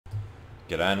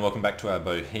G'day and welcome back to our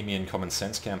Bohemian Common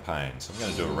Sense campaign. So I'm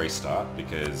going to do a restart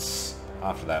because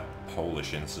after that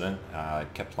Polish incident, I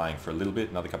kept playing for a little bit,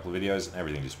 another couple of videos, and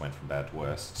everything just went from bad to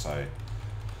worse. So I'm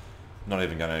not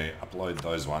even going to upload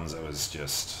those ones. It was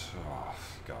just, oh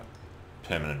god,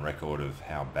 permanent record of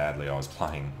how badly I was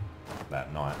playing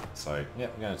that night. So yeah,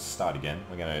 we're going to start again.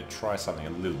 We're going to try something a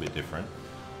little bit different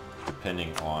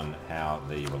depending on how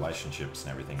the relationships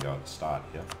and everything go at the start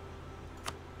here.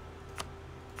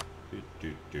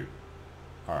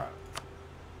 Alright.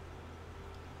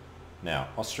 Now,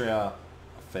 Austria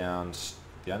found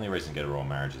the only reason to get a royal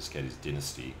marriage is to get his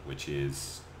dynasty, which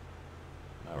is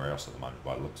nowhere else at the moment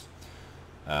by the looks.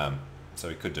 So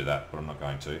we could do that, but I'm not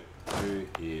going to. Who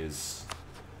is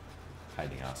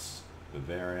hating us?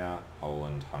 Bavaria,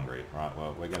 Poland, Hungary. Right,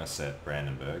 well, we're going to set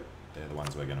Brandenburg. They're the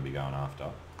ones we're going to be going after.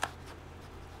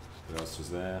 Who else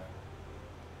was there?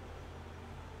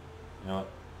 You know what?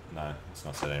 No, it's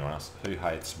not said anyone else. Who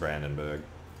hates Brandenburg?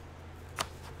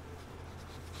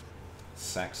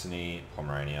 Saxony,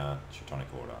 Pomerania, Teutonic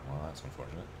Order. Well, that's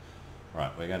unfortunate.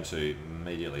 Right, we're going to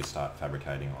immediately start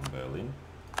fabricating on Berlin.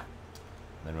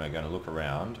 Then we're going to look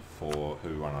around for who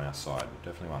we want on our side. We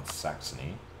definitely want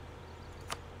Saxony.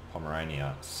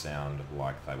 Pomerania sound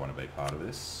like they want to be part of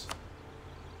this.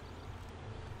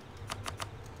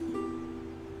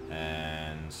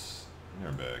 And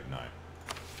Nuremberg, no.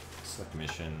 Select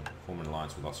mission, form an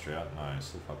alliance with Austria. No,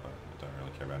 slip up, I don't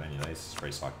really care about any of these. Just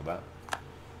recycle that.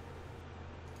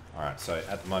 Alright, so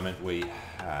at the moment we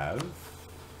have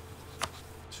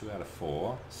 2 out of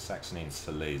 4, Saxony and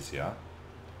Silesia.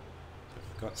 So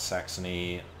we've got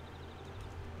Saxony,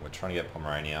 we're trying to get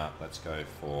Pomerania. Let's go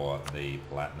for the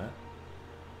Palatinate.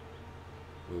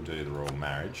 We'll do the royal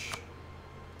marriage.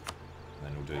 And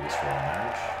then we'll do this royal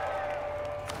marriage.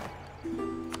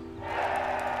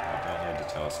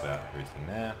 Tell us about everything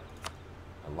there.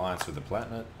 Alliance with the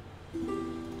Palatinate.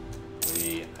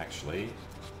 We actually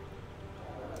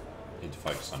need to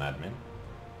focus on admin.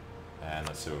 And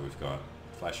let's see what we've got.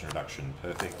 Inflation reduction,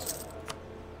 perfect.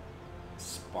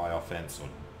 Spy offense or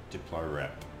Diplo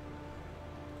rep.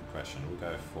 Good question.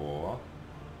 We'll go for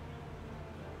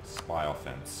spy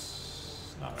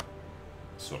offense. No,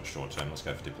 sort of short term. Let's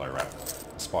go for Diplo rep.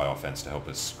 Spy offense to help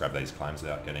us grab these claims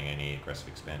without getting any aggressive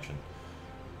expansion.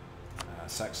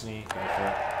 Saxony, go for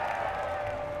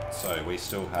it. So we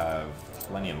still have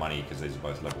plenty of money because these are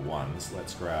both level 1s.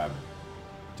 Let's grab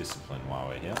discipline while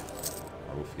we're here.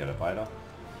 I will forget it later.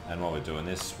 And while we're doing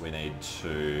this, we need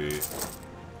to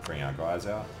bring our guys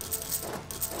out.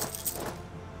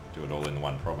 Do it all in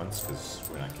one province because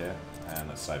we don't care. And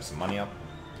let's save some money up.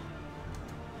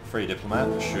 Free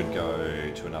diplomat should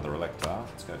go to another elector.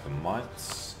 Let's go for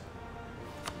Mainz.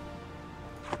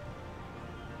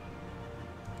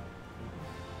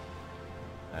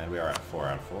 And we are at 4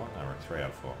 out of 4. No, we're at 3 out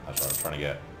of 4. That's right, we're trying to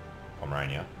get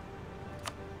Pomerania,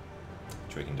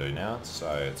 which we can do now. So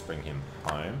let's bring him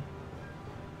home.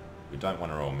 We don't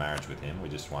want a royal marriage with him, we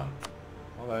just want...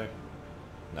 Although,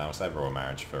 no, we'll save royal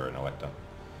marriage for an elector.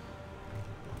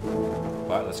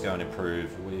 But let's go and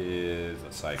improve with,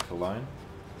 let's say, Cologne.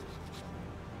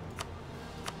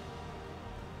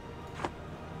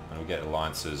 And we'll get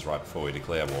alliances right before we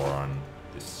declare war on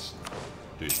this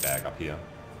douchebag up here.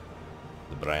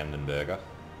 The Brandenburger.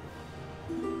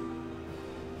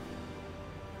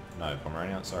 No,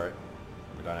 Pomerania, sorry.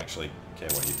 We don't actually care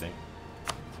what you think.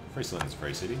 Friesland's a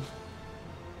free city.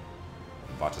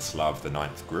 Vatislav the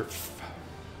 9th Griff.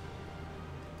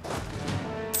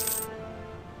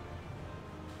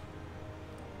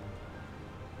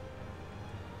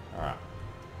 Alright.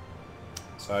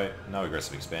 So, no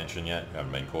aggressive expansion yet. We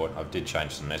haven't been caught. I did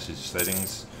change some message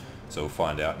settings, so we'll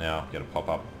find out now. Get a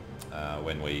pop-up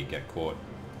when we get caught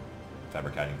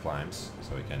fabricating claims,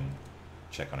 so we can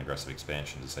check on aggressive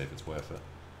expansion to see if it's worth it.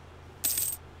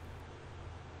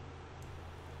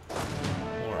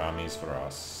 More armies for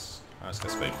us. Let's go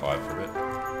speed 5 for a bit.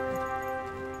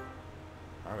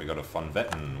 Alright, we got a von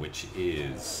Wetten, which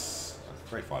is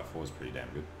 354 is pretty damn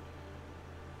good.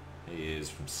 He is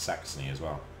from Saxony as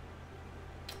well.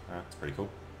 Alright, that's pretty cool.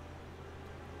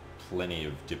 Plenty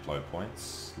of Diplo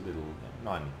points. Little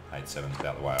 987 is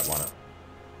about the way I'd want it.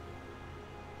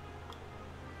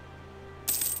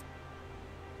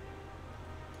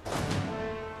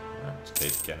 Alright, let's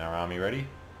keep getting our army ready.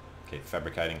 Keep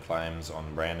fabricating claims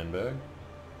on Brandenburg.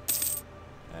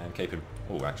 And keep it...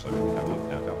 Oh, actually, we can have a look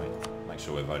now, can't we? Make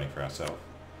sure we're voting for ourselves.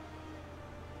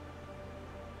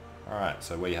 Alright,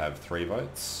 so we have 3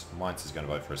 votes. Mainz is going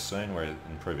to vote for us soon. We're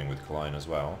improving with Cologne as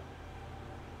well.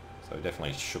 So we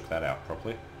definitely shook that out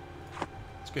properly.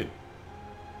 It's good.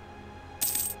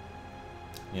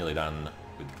 Nearly done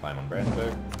with the claim on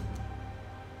Brandenburg.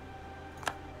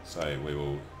 So we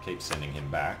will keep sending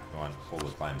him back. We want all the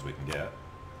claims we can get.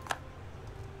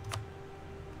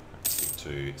 Stick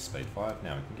to speed 5.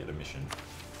 Now we can get a mission.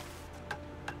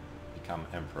 Become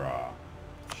Emperor.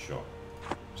 Sure.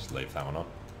 Just leave that one on.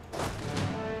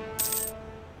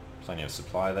 Plenty of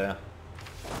supply there.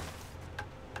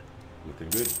 Looking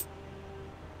good.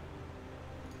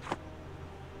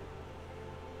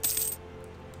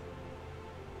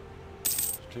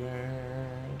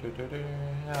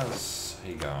 How's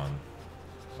he going?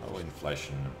 Oh,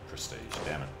 inflation and prestige,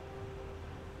 damn it.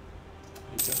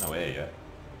 He's got no heir yet.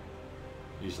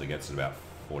 Usually gets it about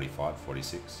 45,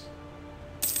 46.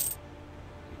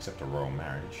 Except a royal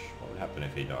marriage. What would happen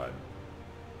if he died?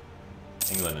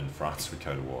 England and France would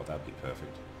go to war, that'd be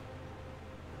perfect.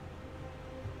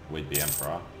 We'd be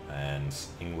emperor, and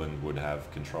England would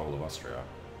have control of Austria.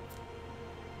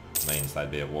 Means they'd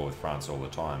be at war with France all the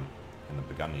time. In the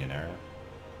Burgundian area.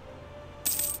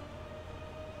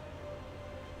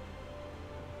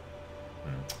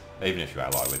 Even if you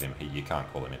ally with him, you can't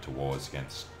call him into wars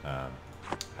against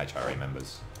HRE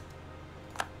members.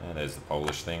 And there's the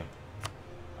Polish thing.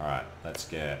 Alright, let's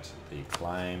get the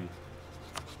claim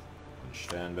in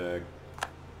Sternberg.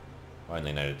 I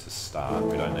only need it to start,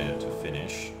 we don't need it to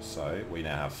finish. So we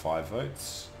now have 5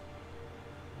 votes.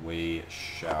 We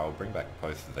shall bring back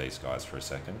both of these guys for a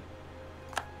second.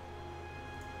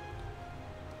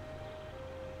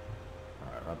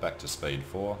 Right back to speed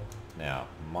 4. Now,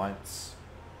 Mainz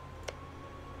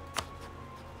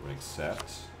would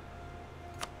accept,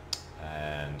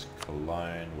 and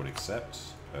Cologne would accept.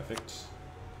 Perfect.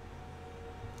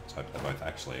 Let's hope they're both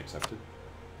actually accepted.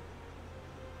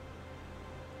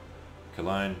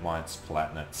 Cologne, Mainz,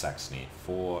 Palatinate, Saxony.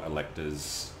 4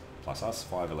 electors plus us,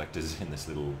 5 electors in this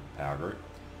little power group.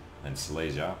 And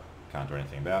Silesia, can't do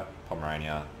anything about.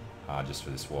 Pomerania, just for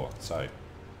this war. So,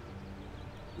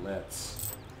 let's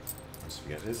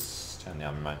forget this, turn the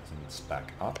army maintenance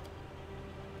back up,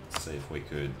 see if we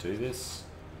could do this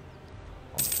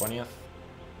on the 20th.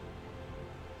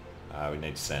 We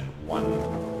need to send one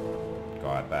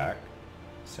guy back,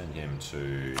 send him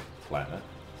to Palatinate.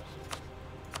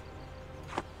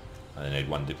 I need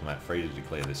one diplomat free to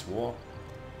declare this war.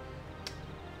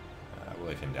 We'll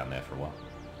leave him down there for a while.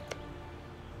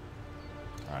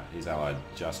 Alright, he's allied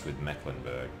just with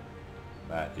Mecklenburg.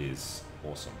 That is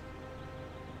awesome.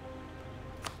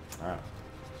 Alright,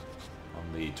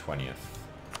 on the 20th.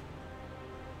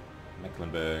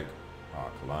 Mecklenburg,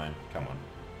 Cologne, come on.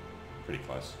 Pretty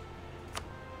close.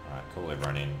 Alright, call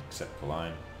everyone in except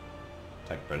Cologne.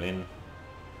 Take Berlin.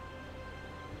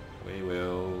 We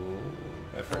will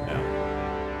go for it now.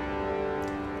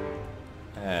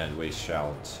 And we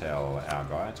shall tell our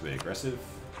guy to be aggressive.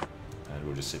 And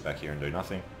we'll just sit back here and do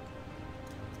nothing.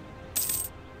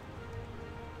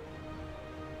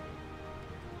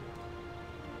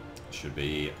 Should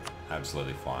be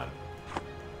absolutely fine.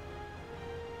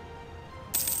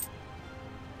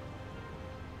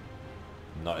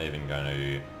 Not even going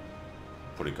to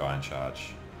put a guy in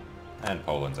charge. And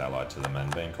Poland's allied to them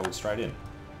and being called straight in.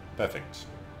 Perfect.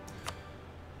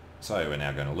 So we're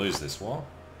now going to lose this war.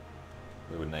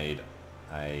 We would need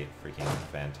a freaking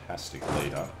fantastic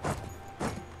leader.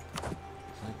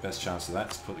 The best chance of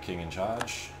that is to put the king in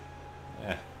charge.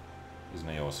 Yeah, isn't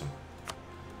he awesome?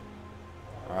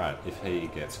 Alright, if he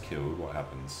gets killed, what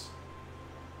happens?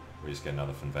 We just get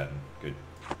another von Wetten. Good.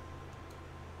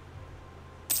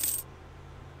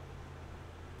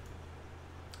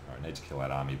 Alright, need to kill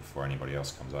that army before anybody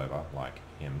else comes over, like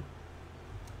him.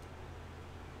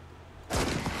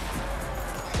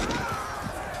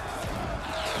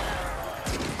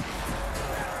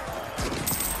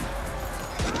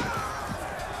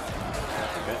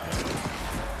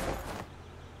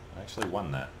 I actually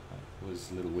won that. That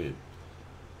was a little weird.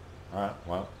 Alright,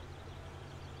 well,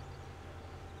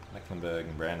 Mecklenburg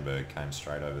and Brandenburg came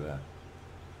straight over there.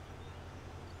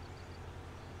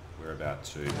 We're about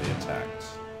to be attacked.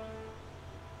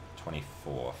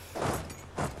 24th.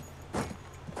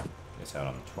 Guess out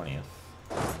on the 20th.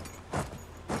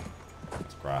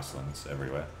 It's grasslands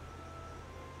everywhere.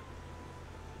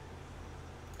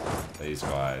 These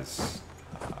guys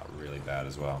are really bad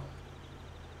as well.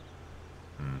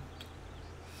 I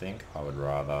think I would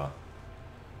rather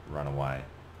run away.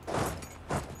 If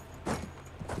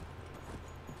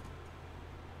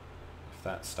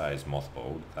that stays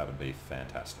mothballed, that would be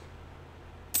fantastic.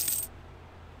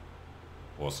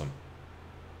 Awesome.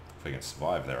 If we can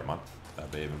survive there a month,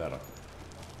 that'd be even better.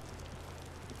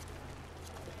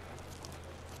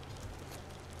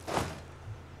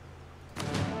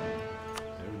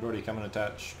 Everybody come and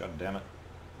attach, god damn it.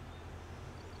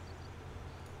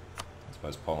 I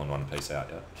suppose Poland one piece out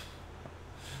yet.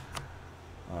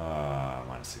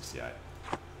 Minus 68.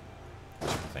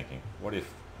 Which I'm thinking, what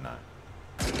if... No.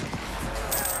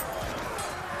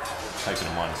 Taking a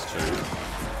 -2.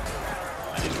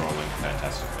 And he's rolling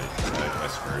fantastically. So we're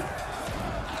screwed.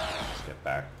 Let's get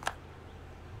back.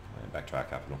 And back to our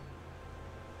capital.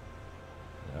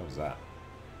 What was that?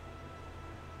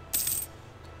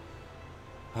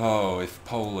 Oh, if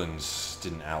Poland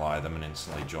didn't ally them and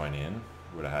instantly join in,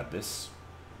 we would have had this.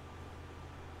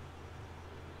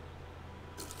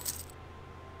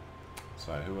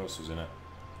 So who else was in it?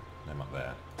 Them up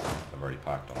there. They've already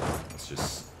parked on it. Let's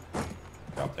just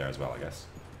go up there as well, I guess.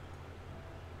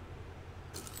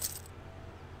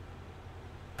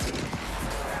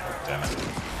 Oh, damn it.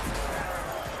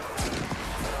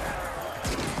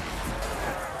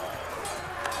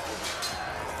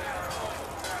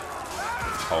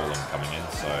 Poland coming in,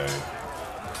 so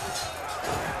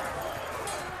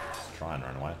let's try and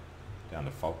run away. Down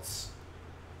to Pfalz.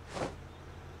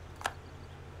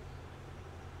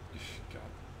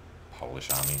 God, Polish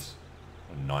armies.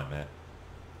 What a nightmare.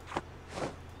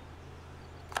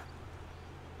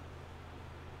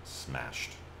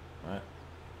 Smashed. Right?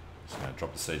 Just going to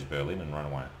drop the siege of Berlin and run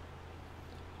away.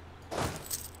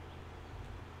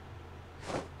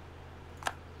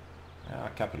 Our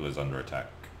capital is under attack.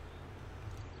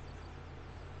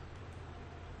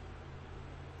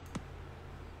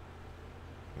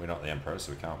 We're not the emperor,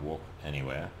 so we can't walk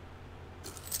anywhere.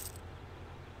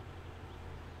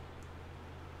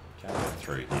 Can't get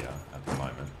through here at the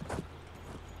moment.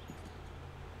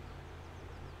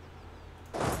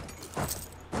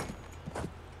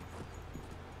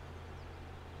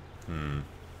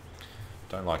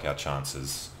 Don't like our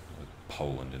chances with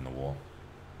Poland in the war.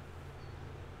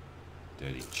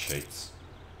 Dirty cheats.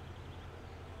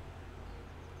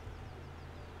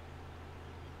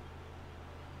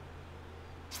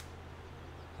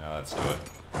 Now let's do it.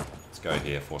 Let's go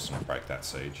here, force them to break that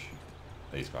siege.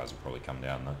 These guys will probably come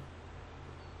down though.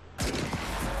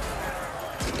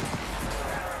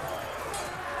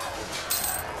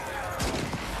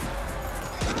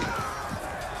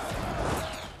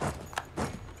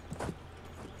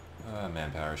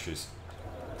 Manpower issues.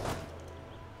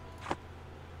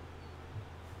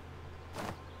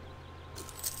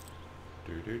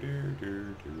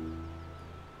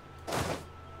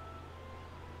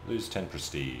 Lose 10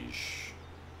 prestige.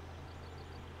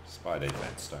 Spy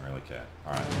defense, don't really care.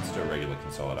 Alright, let's do a regular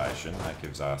consolidation. That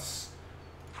gives us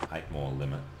 8 more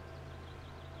limit.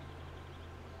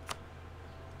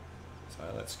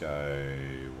 So let's go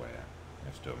where? We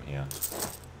have to do them here.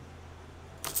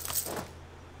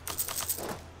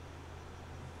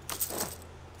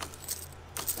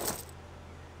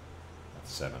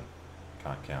 That's 7.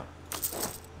 Can't count.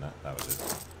 No, that was it.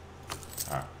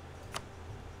 Alright.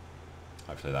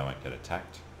 Hopefully they won't get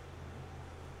attacked.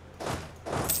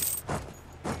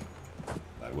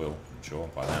 They will, I'm sure,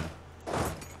 by then.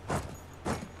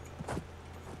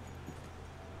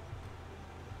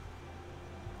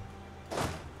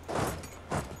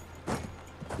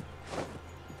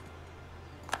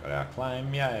 Got our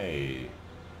claim, yay!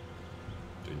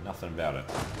 Do nothing about it.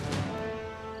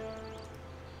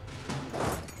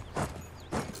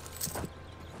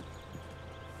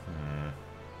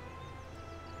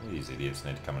 These idiots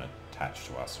need to come and attach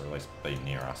to us, or at least be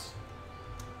near us.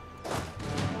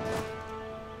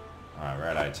 Alright, we're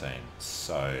at 18.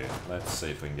 So, let's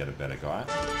see if we can get a better guy.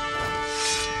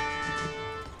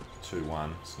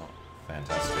 2-1, it's not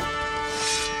fantastic.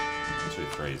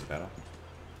 2-3 is better.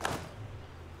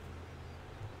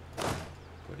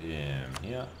 Put him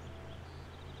here.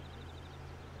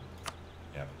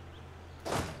 Yep.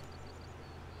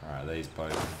 Alright, these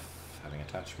both having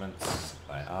attachments?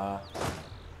 They are.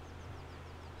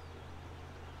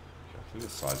 Look at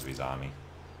the size of his army.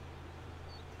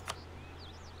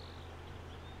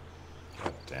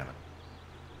 God damn it.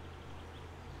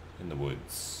 In the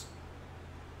woods.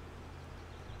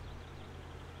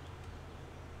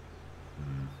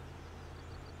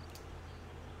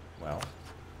 Well,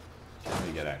 can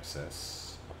we get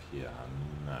access up here?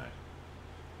 No.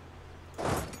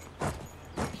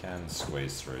 We can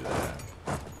squeeze through there.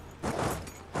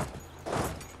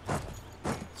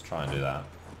 Let's try and do that.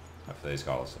 Hopefully these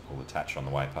guys will attach on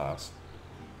the way past.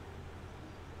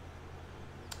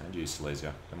 And you,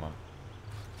 Silesia, come on.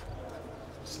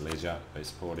 Silesia, be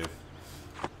supportive.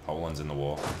 Poland's in the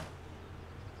war.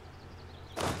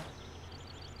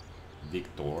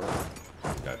 Victor, we'll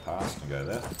go past and go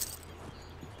there.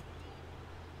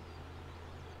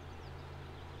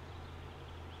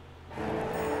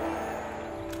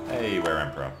 Hey, we're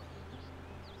Emperor.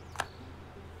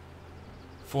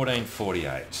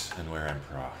 1448, and we're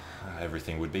emperor.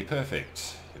 Everything would be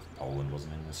perfect if Poland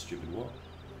wasn't in this stupid war.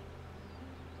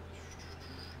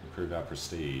 Improve our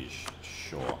prestige.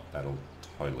 Sure, that'll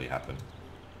totally happen.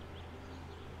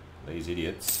 These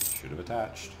idiots should have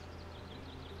attached.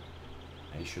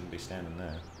 He shouldn't be standing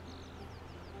there.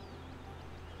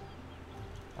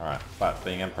 Alright, but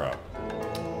being emperor,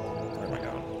 where am I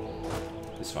going?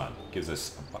 This one gives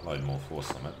us a buttload more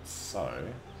force limits, so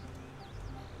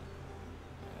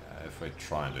if we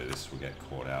try and do this, we'll get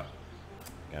caught out.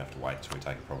 We're going to have to wait till we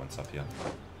take a province up here,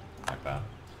 like that.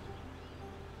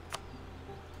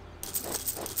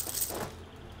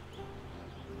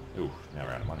 Ooh, now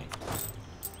we're out of money.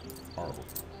 Horrible.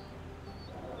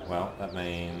 Well, that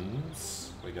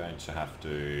means we're going to have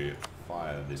to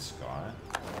fire this guy.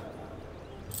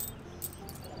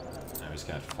 No, we're just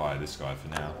going to have to fire this guy for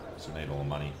now, because we need all the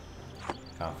money.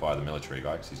 Can't fire the military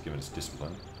guy because he's given us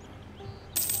discipline.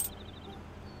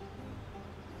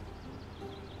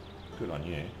 Good on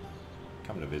you.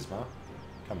 Come to Visma.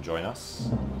 Come join us.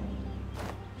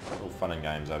 All fun and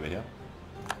games over here.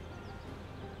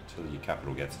 Until your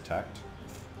capital gets attacked.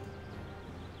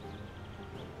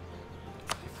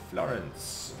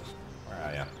 Florence. Where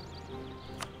are you?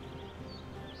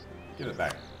 Give it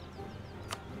back.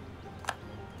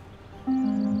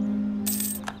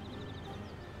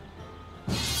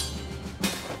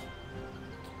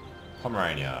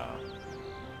 Pomerania.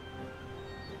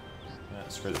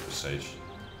 Screw the prestige.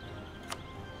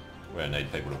 We don't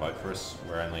need people to vote for us.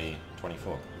 We're only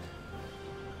 24.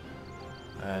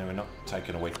 And we're not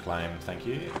taking a weak claim, thank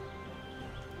you.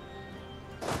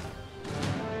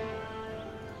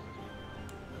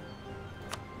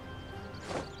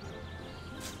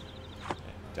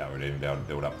 Doubt we'd even be able to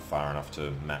build up far enough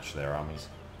to match their armies.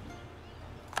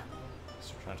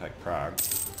 So we're trying to take Prague.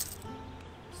 It's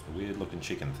the weird looking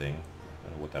chicken thing. I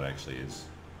don't know what that actually is.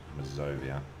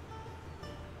 Mazovia.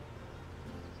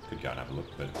 Could go and have a look,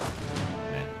 but nah.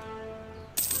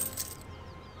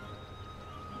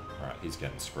 Alright, he's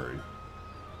getting screwed.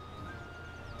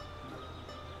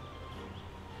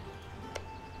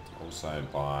 Also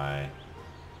by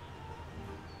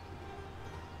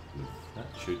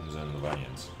Shootings and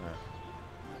Livonians. Alright.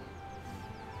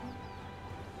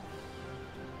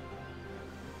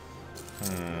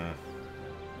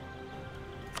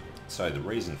 So the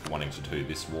reason for wanting to do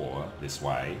this war this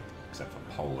way, except for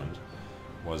Poland,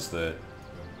 was that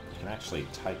you can actually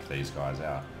take these guys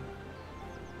out.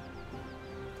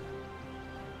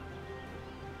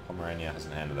 Pomerania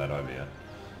hasn't handed that over yet.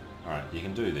 Alright, you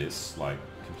can do this, like,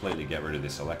 completely get rid of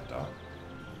this elector.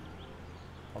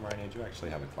 Pomerania, do you actually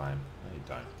have a claim? No, you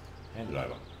don't. Hand it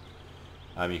over.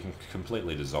 You can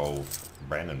completely dissolve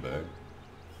Brandenburg,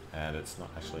 and it's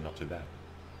not too bad.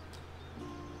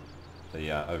 The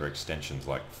overextension's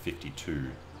like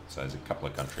 52. So there's a couple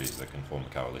of countries that can form a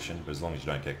coalition, but as long as you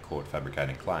don't get caught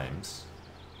fabricating claims,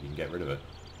 you can get rid of it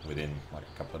within like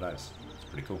a couple of days. It's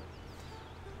pretty cool.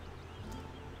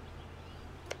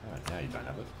 Alright, now you don't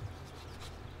have it.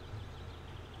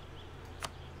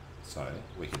 So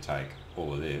we could take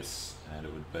all of this, and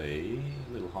it would be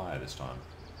a little higher this time.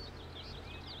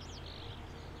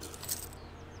 It's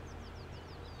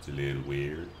a little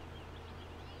weird.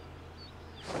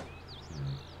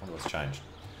 Wonder what's changed.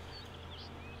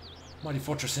 Mighty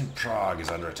fortress in Prague is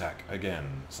under attack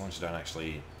again. As long as you don't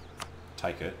actually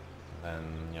take it, then,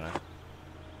 you know.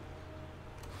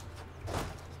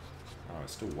 Oh,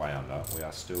 it's still way under. We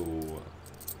are still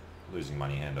losing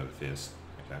money hand over fist.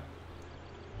 Okay.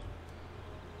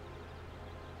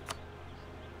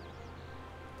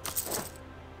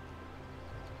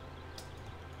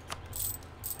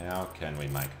 How can we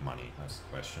make money? That's the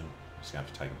question. We're just going to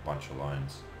have to take a bunch of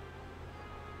loans.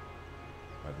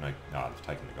 No, they've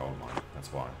taken the gold mine,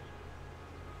 that's why.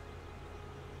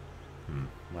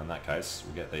 Well, in that case,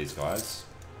 we'll get these guys.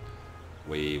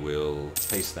 We will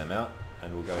piece them out,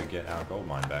 and we'll go get our gold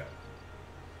mine back.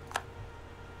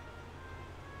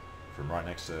 From right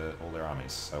next to all their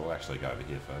armies. So we'll actually go over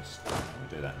here first. We'll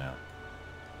do that now.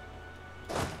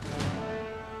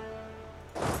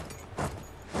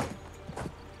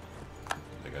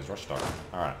 There goes Rostock.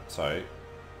 Alright, so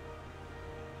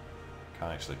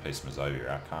can't actually piece Mazovia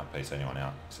out, can't piece anyone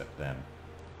out except them.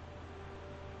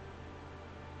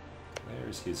 Where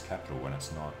is his capital when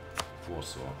it's not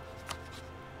Warsaw?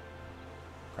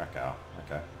 Krakow,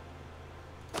 okay.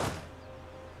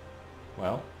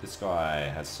 Well, this guy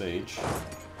has siege.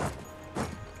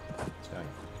 Let's go and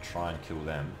try and kill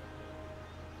them.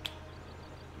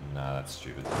 No, that's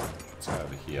stupid. Let's go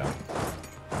over here.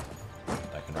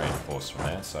 They can reinforce from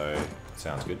there, so it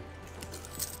sounds good.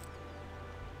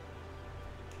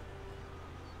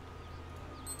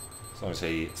 As long as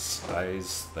he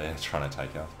stays there trying to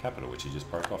take our capital, which he just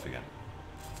broke off again.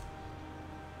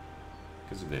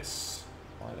 Because of this.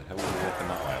 Why the hell are we walking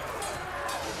that way?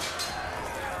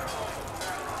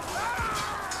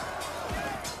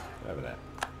 Get over there.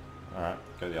 Alright,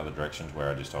 go the other direction to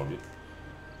where I just told you.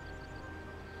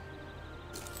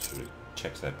 Should have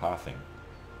checked their pathing.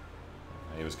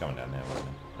 He was coming down there, wasn't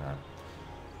he? Alright.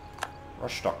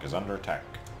 Rostock is under attack.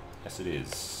 Yes it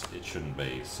is. It shouldn't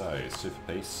be. So, super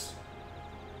peace.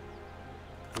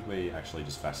 Could we actually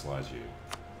just vassalize you?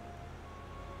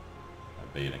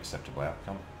 That'd be an acceptable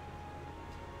outcome.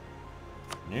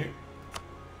 New.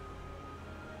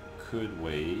 Could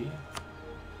we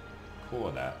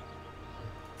core that?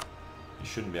 You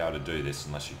shouldn't be able to do this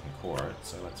unless you can core it,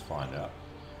 so let's find out.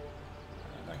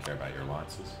 I don't care about your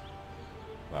alliances.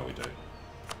 Well, we do.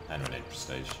 And we need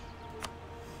prestige.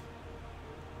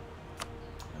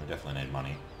 And we definitely need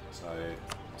money, so I'll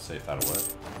see if that'll work.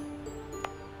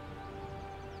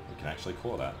 We can actually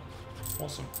core that.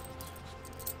 Awesome.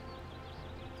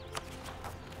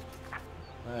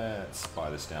 Let's buy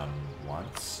this down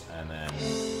once, and then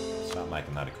start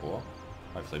making that a core.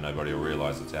 Hopefully nobody will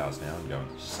realise it's ours now and go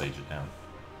and siege it down.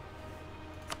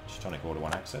 Teutonic Order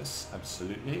 1 access,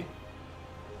 absolutely.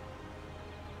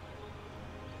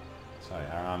 So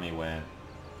our army went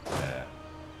there.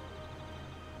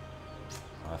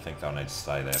 I think they'll need to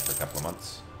stay there for a couple of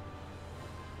months.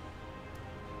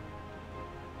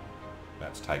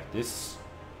 Let's take this.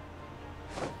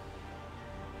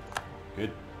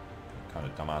 Good. Kind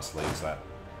of dumbass leaves that.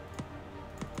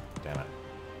 Damn it.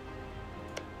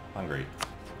 Hungry.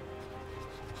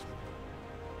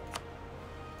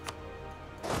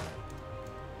 That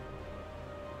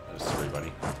is 3,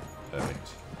 buddy. Perfect.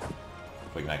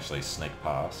 If we can actually sneak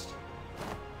past.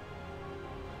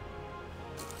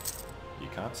 You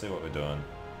can't see what we're doing.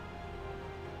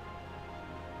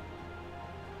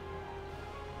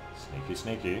 Sneaky,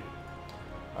 sneaky.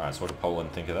 Alright, so what did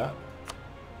Poland think of that?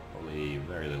 Probably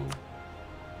very little.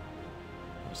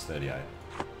 It was 38.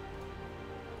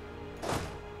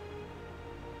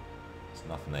 There's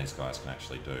nothing these guys can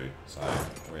actually do. So,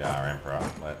 we are Emperor.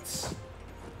 Let's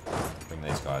bring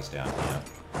these guys down here.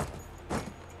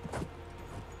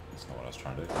 That's not what I was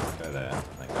trying to do. Go there, and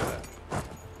then go there.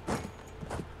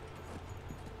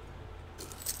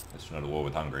 Let's not at war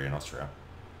with Hungary and Austria.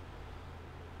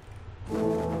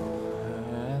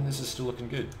 And this is still looking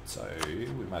good. So, we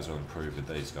may as well improve with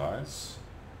these guys.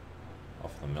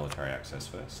 Offer them military access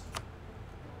first.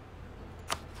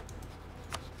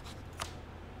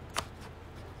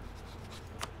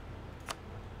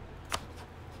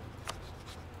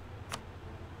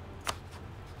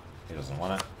 He doesn't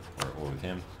want it. We're at war with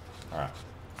him. Alright.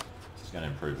 Just going to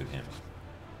improve with him.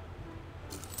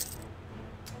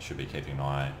 Should be keeping an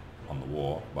eye on the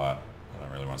war, but I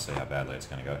don't really want to see how badly it's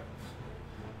going to go.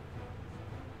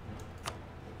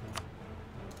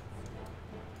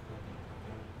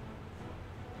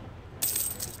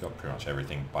 Got pretty much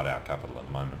everything but our capital at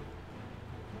the moment.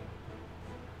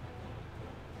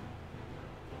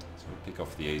 So we pick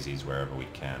off the easies wherever we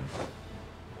can.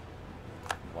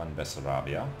 One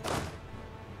Bessarabia.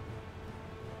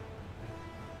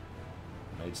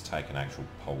 Needs to take an actual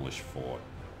Polish fort.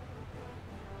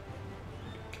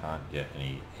 Can't get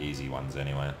any easy ones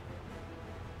anywhere.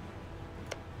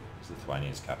 It's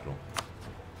Lithuania's capital.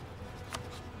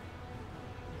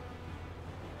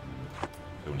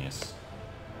 Vilnius.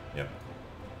 Yep.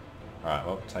 Alright,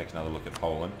 well, take another look at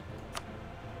Poland.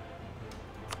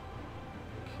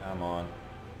 Come on.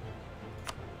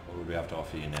 What would we have to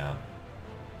offer you now?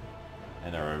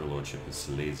 And our overlordship is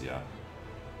Silesia.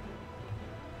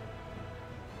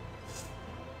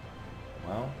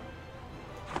 Well,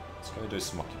 let's go do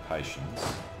some occupations.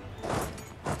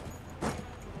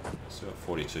 Still got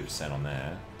 42% on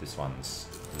there. This one's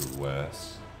a little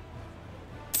worse.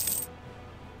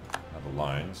 Another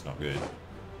loan's not good.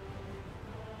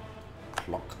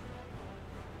 Clock.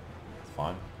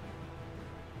 Fine.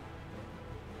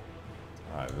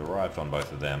 Alright, we've arrived on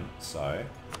both of them, so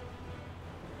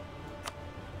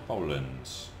Poland.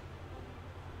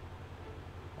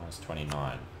 Minus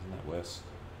 29. Isn't that worse?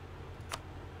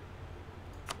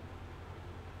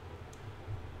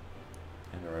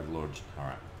 And our overlord.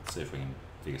 Alright, let's see if we can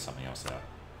figure something else out.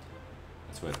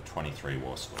 It's worth 23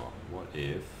 war score. What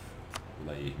if we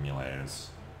let you humiliate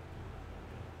us?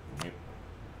 Yep.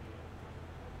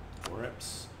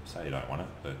 Reps. Say you don't want it,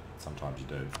 but sometimes you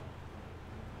do.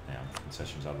 Now,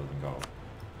 concessions other than gold.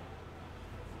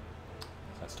 So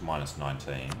that's to minus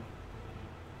 19.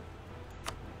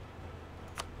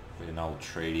 We annul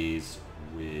treaties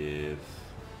with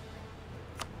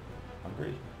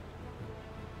Hungary.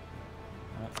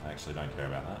 I actually don't care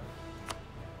about that.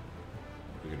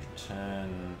 We could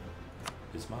return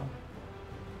Bismarck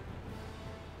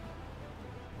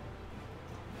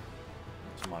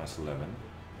to -11.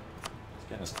 It's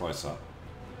getting us closer.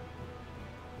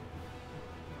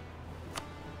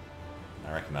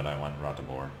 I reckon they don't want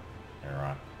Ratibor. Yeah,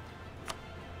 right.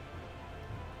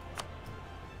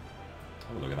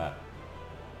 Oh, look at that.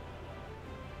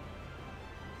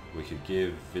 We could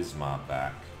give Wismar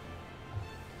back.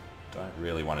 Don't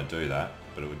really want to do that,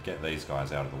 but it would get these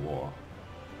guys out of the war.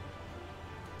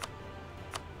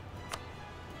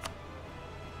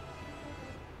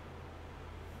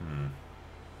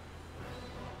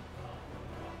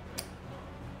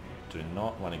 Do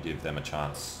not want to give them a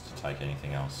chance to take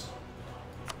anything else.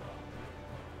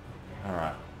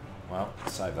 Alright, well,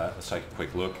 save that. Let's take a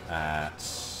quick look at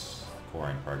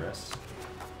coring progress.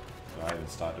 Did I even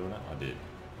start doing it? I did.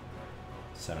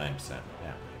 17%,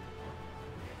 yeah.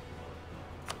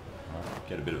 Alright,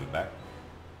 get a bit of it back.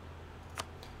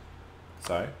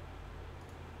 So,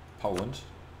 Poland,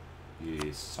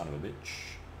 you son of a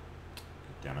bitch.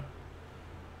 Damn it.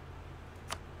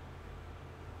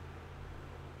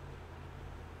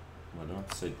 What do I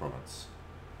do? Seed province.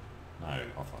 No,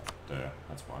 offer. Duh,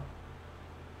 that's why.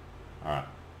 Alright.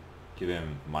 Give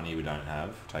him money we don't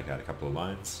have. Take out a couple of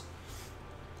loans.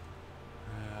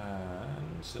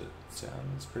 And it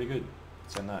sounds pretty good.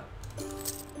 Send that.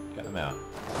 Get them out.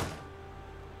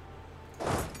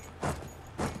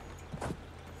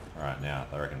 Alright, now,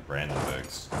 I reckon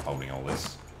Brandenburg's holding all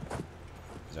this.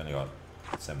 He's only got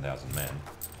 7,000 men.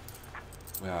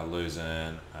 We are losing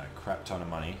a crap ton of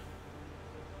money.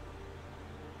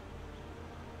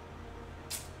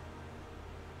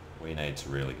 We need to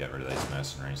really get rid of these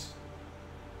mercenaries.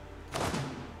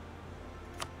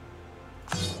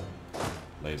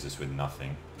 Leaves us with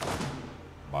nothing,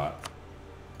 but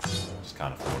just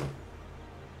can't afford them.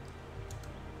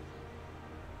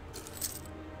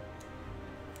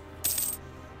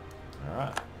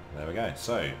 Alright, there we go.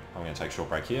 So, I'm going to take a short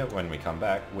break here. When we come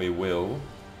back, we will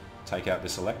take out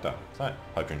this elector. So,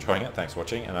 hope you're enjoying it. Thanks for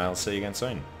watching, and I'll see you again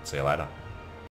soon. See you later.